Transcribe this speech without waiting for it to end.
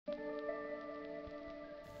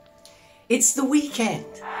It's the weekend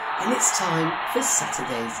and it's time for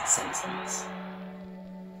Saturday's sentence.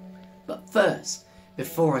 But first,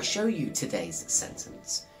 before I show you today's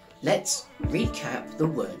sentence, let's recap the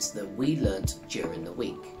words that we learnt during the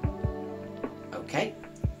week. Okay,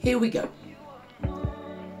 here we go.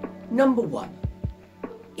 Number 1,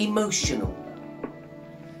 emotional.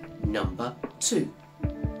 Number 2,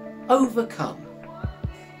 overcome.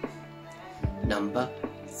 Number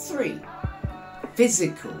 3,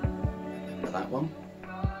 physical. Remember that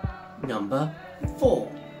one? Number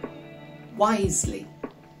 4, wisely.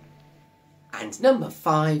 And number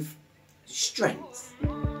 5, strength.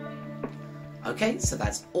 Okay, so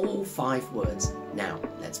that's all 5 words. Now,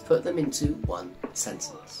 let's put them into one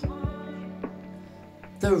sentence.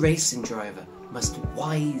 The racing driver must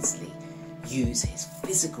wisely use his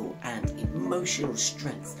physical and emotional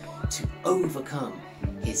strength to overcome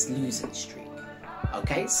his losing streak.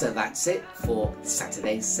 Okay, so that's it for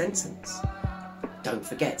Saturday's sentence. Don't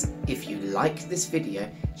forget, if you like this video,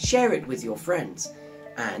 share it with your friends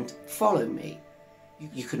and follow me.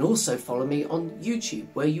 You can also follow me on YouTube,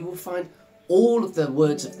 where you will find all of the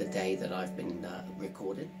words of the day that I've been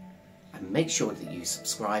recording. And make sure that you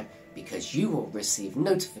subscribe, because you will receive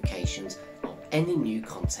notifications of any new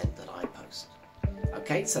content that I post.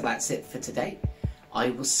 Okay, so that's it for today.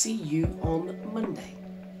 I will see you on Monday.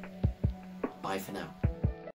 Bye for now.